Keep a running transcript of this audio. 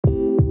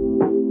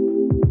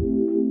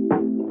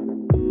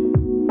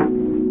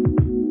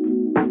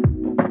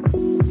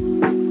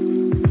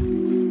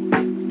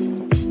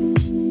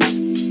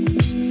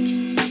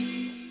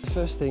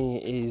first thing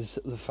is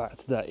the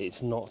fact that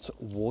it's not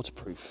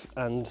waterproof,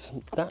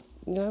 and that,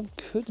 you know,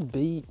 could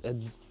be a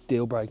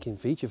deal-breaking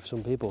feature for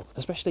some people,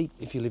 especially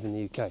if you live in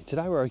the UK.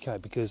 Today we're okay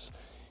because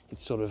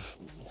it's sort of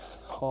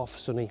half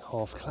sunny,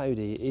 half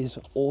cloudy. It is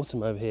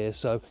autumn over here,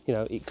 so you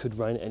know it could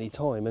rain at any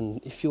time, and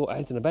if you're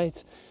out and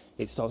about,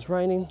 it starts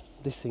raining,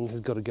 this thing has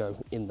got to go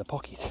in the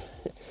pocket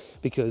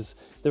because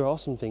there are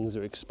some things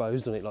that are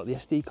exposed on it, like the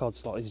SD card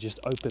slot is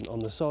just open on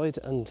the side,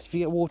 and if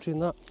you get water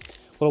in that,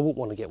 well, I wouldn't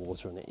want to get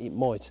water in it. It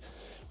might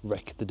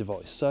wreck the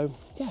device. So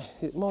yeah,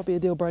 it might be a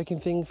deal-breaking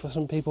thing for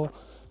some people,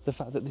 the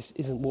fact that this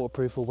isn't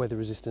waterproof or weather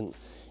resistant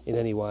in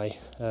any way.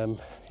 Yeah,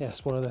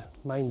 it's one of the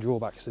main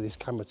drawbacks of this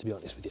camera, to be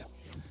honest with you.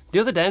 The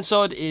other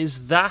downside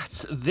is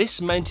that this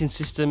mounting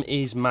system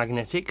is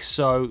magnetic,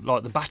 so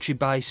like the battery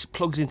base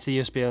plugs into the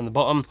USB on the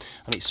bottom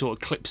and it sort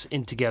of clips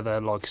in together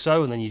like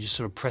so, and then you just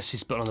sort of press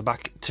this button on the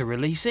back to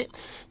release it.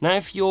 Now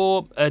if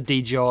you're a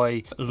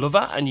DJI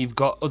lover and you've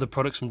got other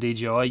products from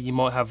DJI, you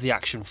might have the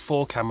Action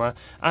 4 camera,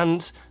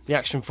 and the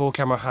Action 4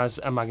 camera has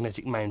a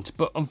magnetic mount,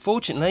 but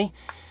unfortunately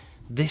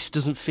this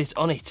doesn't fit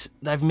on it.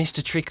 They've missed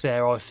a trick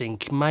there, I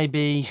think.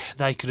 Maybe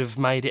they could have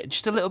made it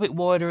just a little bit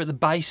wider at the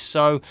base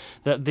so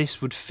that this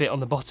would fit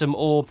on the bottom,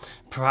 or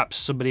perhaps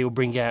somebody will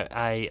bring out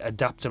a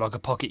adapter like a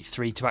Pocket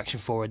 3 to Action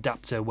 4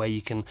 adapter where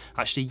you can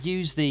actually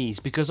use these,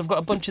 because I've got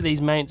a bunch of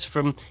these mounts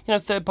from, you know,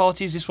 third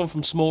parties. This one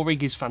from Small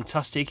Rig is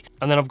fantastic,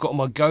 and then I've got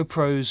my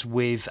GoPros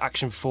with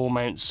Action 4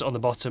 mounts on the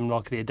bottom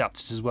like the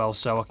adapters as well,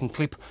 so I can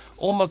clip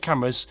all my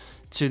cameras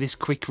to this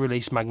quick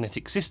release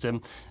magnetic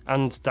system,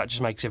 and that just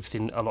makes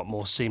everything a lot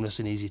more seamless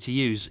and easy to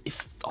use.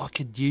 If I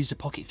could use a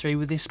Pocket 3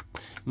 with this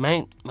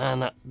mount,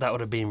 man, that would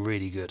have been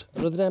really good.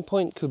 Another down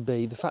point could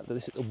be the fact that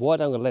this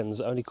wide angle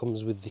lens only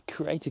comes with the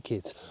Creator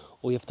Kit,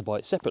 or you have to buy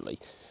it separately.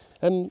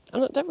 And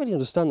I don't really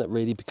understand that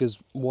really, because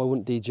why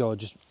wouldn't DJI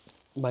just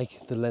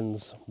make the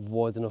lens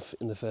wide enough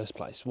in the first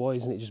place? Why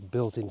isn't it just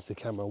built into the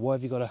camera? Why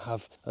have you got to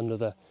have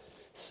another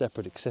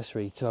separate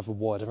accessory to have a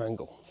wider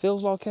angle?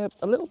 Feels like a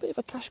little bit of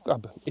a cash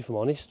grab, if I'm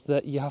honest,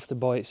 that you have to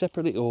buy it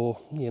separately, or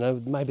you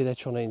know, maybe they're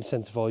trying to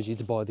incentivize you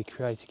to buy the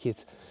Creator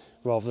Kit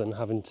rather than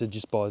having to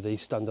just buy the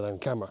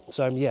standalone camera.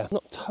 So yeah,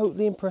 not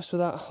totally impressed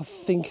with that. I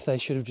think they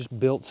should have just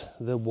built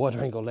the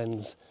wider angle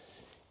lens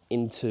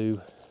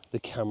into the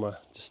camera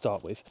to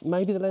start with.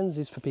 Maybe the lens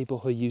is for people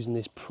who are using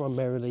this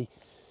primarily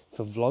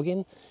for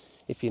vlogging.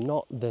 If you're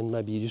not, then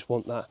maybe you just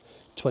want that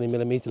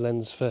 20mm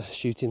lens for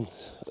shooting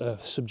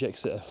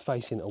subjects that are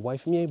facing away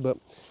from you. But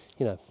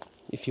you know,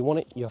 if you want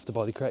it, you have to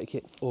buy the Creator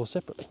Kit or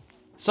separately.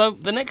 So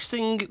the next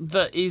thing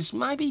that is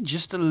maybe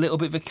just a little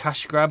bit of a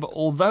cash grab,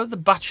 although the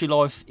battery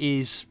life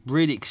is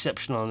really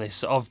exceptional on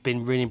this, I've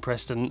been really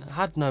impressed and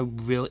had no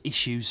real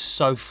issues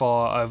so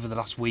far over the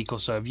last week or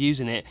so of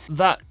using it,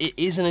 that it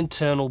is an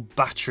internal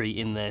battery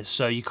in there,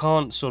 so you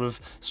can't sort of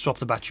swap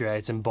the battery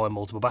out and buy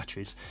multiple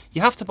batteries.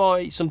 You have to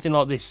buy something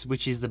like this,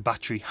 which is the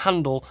battery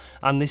handle,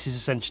 and this is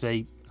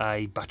essentially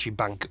a battery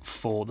bank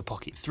for the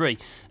Pocket 3.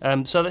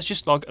 So that's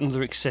just like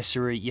another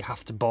accessory you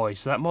have to buy,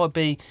 so that might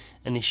be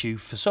an issue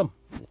for some.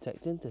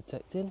 Detecting,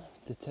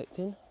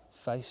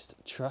 face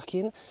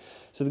tracking.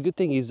 So the good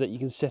thing is that you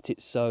can set it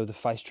so the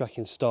face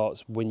tracking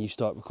starts when you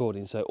start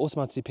recording, so it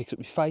automatically picks up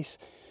your face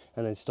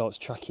and then starts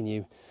tracking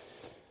you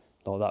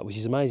like that, which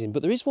is amazing.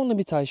 But there is one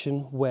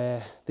limitation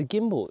where the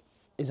gimbal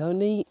is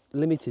only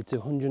limited to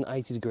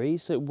 180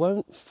 degrees, so it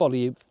won't follow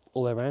you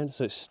all the way around,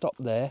 so it's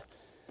stopped there,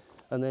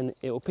 and then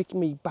it will pick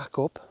me back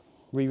up,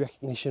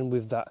 re-recognition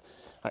with that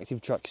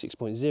Active Track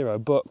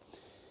 6.0. But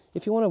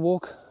if you want to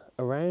walk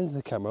around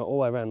the camera all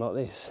the way around like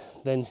this,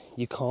 then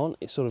you can't.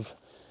 It sort of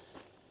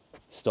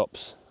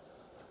stops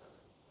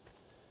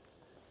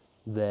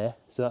there,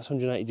 so that's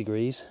 180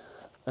 degrees,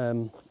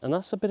 and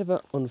that's a bit of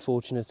an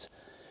unfortunate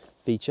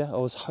feature. I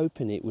was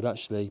hoping it would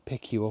actually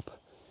pick you up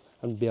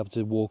and be able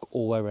to walk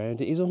all the way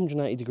around. It is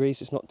 180 degrees,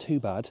 so it's not too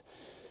bad,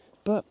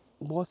 but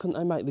why couldn't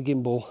they make the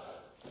gimbal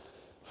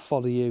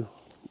follow you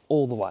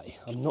all the way?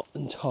 I'm not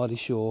entirely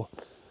sure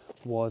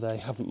why they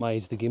haven't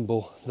made the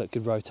gimbal that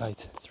could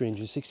rotate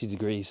 360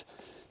 degrees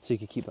so you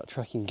could keep that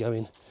tracking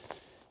going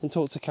and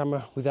talk to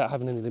camera without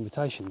having any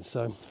limitations.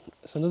 So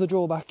it's another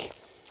drawback.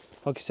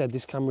 Like I said,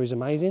 this camera is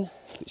amazing,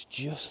 it's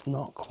just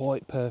not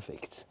quite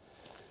perfect.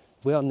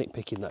 We are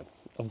nitpicking though,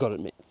 I've got to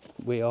admit.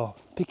 We are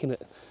picking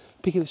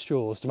at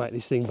straws to make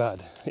this thing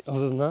bad.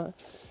 Other than that,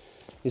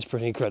 it's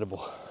pretty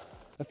incredible.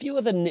 A few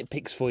other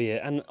nitpicks for you,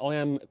 and I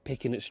am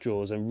picking at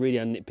straws and really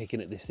am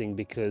nitpicking at this thing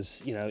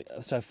because, you know,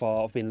 so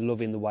far I've been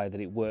loving the way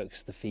that it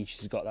works. The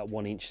features, it's got that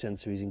 1-inch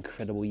sensor is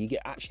incredible. You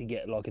actually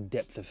get like a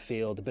depth of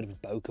field, a bit of a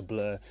bokeh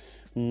blur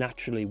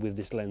naturally with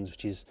this lens,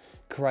 which is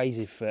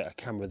crazy for a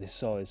camera this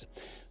size.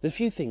 There's a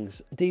few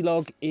things.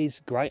 D-Log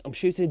is great. I'm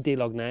shooting in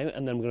D-Log now,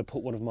 and then I'm going to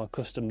put one of my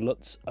custom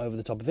LUTs over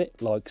the top of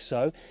it, like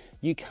so.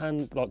 You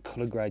can like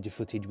color grade your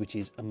footage, which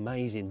is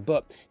amazing,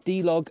 but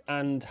D-Log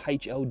and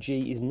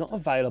HLG is not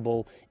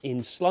available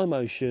in slow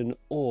motion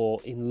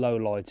or in low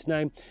light.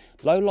 Now,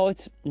 low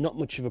light, not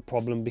much of a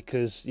problem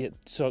because it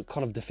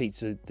kind of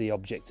defeats the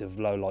object of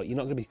low light. You're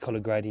not going to be color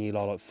grading your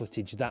low light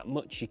footage that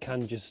much. You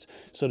can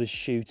just sort of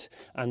shoot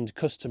and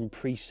custom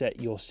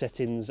preset your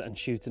settings and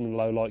shoot in a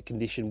low light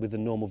condition with the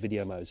normal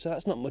video mode. So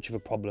that's not much of a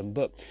problem.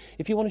 But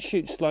if you want to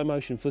shoot slow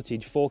motion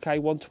footage, 4K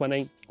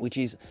 120, which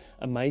is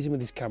amazing with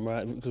this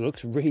camera, it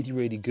looks really,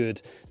 really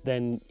good,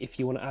 then if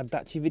you want to add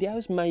that to your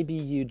videos, maybe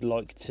you'd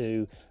like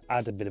to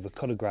add a bit of a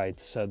color grade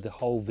so the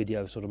whole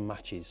video sort of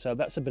matches. So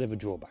that's a bit of a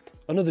drawback.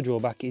 Another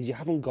drawback is you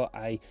haven't got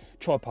a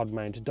tripod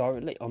mount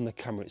directly on the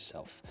camera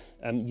itself.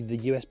 The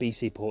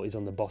USB-C port is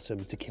on the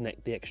bottom to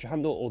connect the extra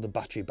handle or the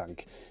battery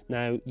bank.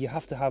 Now, you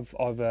have to have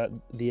either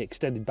the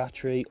extended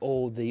battery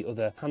or the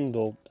other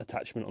handle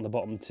attachment on the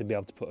bottom to be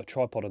able to put a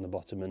tripod on the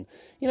bottom, and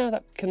you know,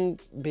 that can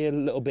be a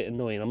little bit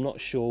annoying. I'm not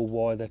sure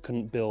why they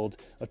couldn't build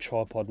a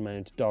tripod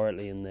mount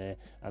directly in there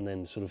and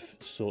then sort of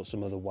sort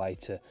some other way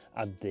to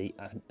add the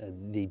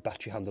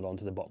battery handle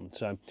onto the bottom.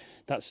 So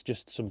that's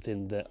just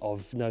something that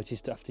I've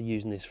noticed after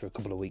using this for a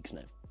couple of weeks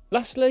now.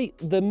 Lastly,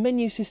 the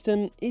menu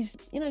system is,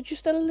 you know,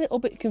 just a little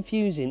bit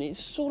confusing.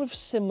 It's sort of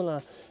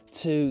similar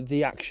to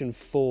the Action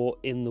 4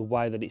 in the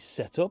way that it's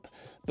set up,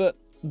 but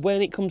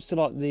when it comes to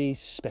like the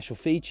special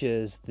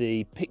features,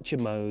 the picture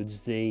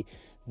modes, the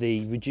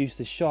reduce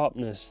the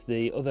sharpness,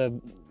 the other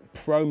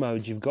pro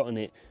modes you've got in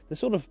it,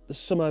 there's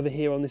some over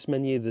here on this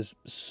menu, there's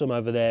some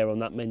over there on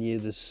that menu,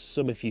 there's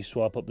some if you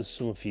swipe up, there's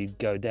some if you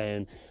go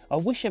down. I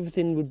wish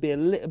everything would be a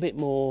little bit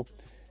more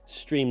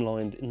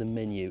streamlined in the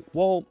menu.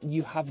 While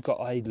you have got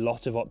a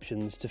lot of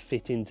options to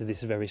fit into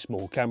this very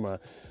small camera,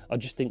 I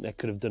just think they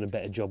could have done a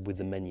better job with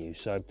the menu.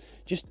 So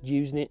just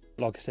using it,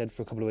 like I said,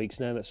 for a couple of weeks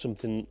now, that's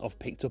something I've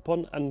picked up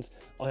on, and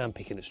I am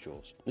picking at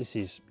straws. This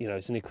is, you know,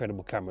 it's an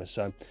incredible camera,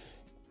 so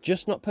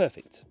just not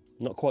perfect.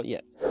 Not quite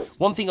yet.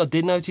 One thing I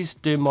did notice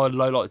doing my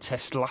low light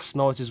test last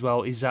night as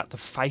well is that the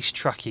face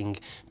tracking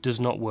does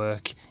not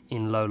work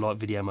in low light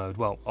video mode.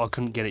 Well, I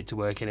couldn't get it to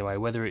work anyway,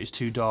 whether it's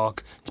too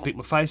dark to pick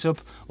my face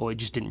up or it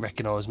just didn't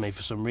recognise me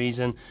for some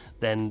reason.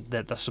 Then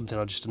that's something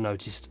I just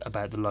noticed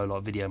about the low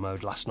light video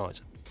mode last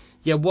night.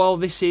 Yeah, while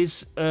this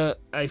is a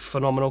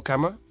phenomenal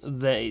camera,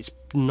 it's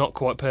not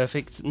quite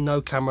perfect. No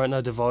camera,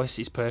 no device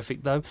is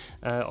perfect though.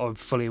 I'm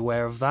fully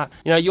aware of that.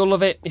 You know, you'll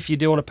love it. If you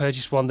do want to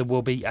purchase one, there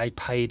will be a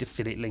paid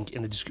affiliate link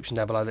in the description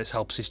down below that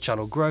helps this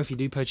channel grow if you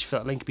do purchase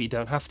that link, but you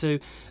don't have to.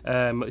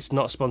 It's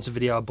not a sponsored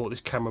video. I bought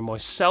this camera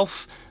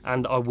myself,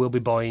 and I will be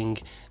buying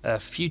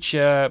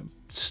future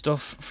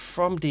stuff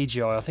from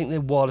DJI. I think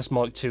the wireless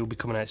mic 2 will be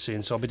coming out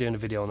soon, so I'll be doing a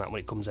video on that when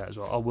it comes out as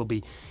well. I will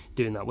be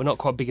doing that. We're not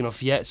quite big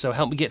enough yet, so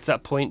help me get to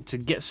that point to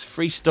get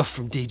free stuff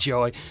from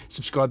DJI.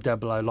 Subscribe down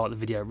below, like the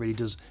video. It really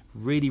does,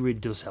 really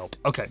does help.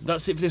 Okay,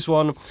 that's it for this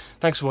one.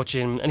 Thanks for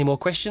watching. Any more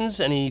questions,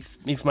 any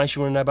information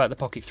you want to know about the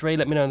Pocket 3,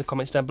 let me know in the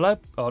comments down below.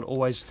 I'd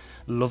always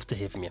love to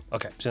hear from you.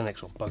 Okay, see you in the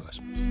next one. Bye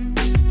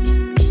guys.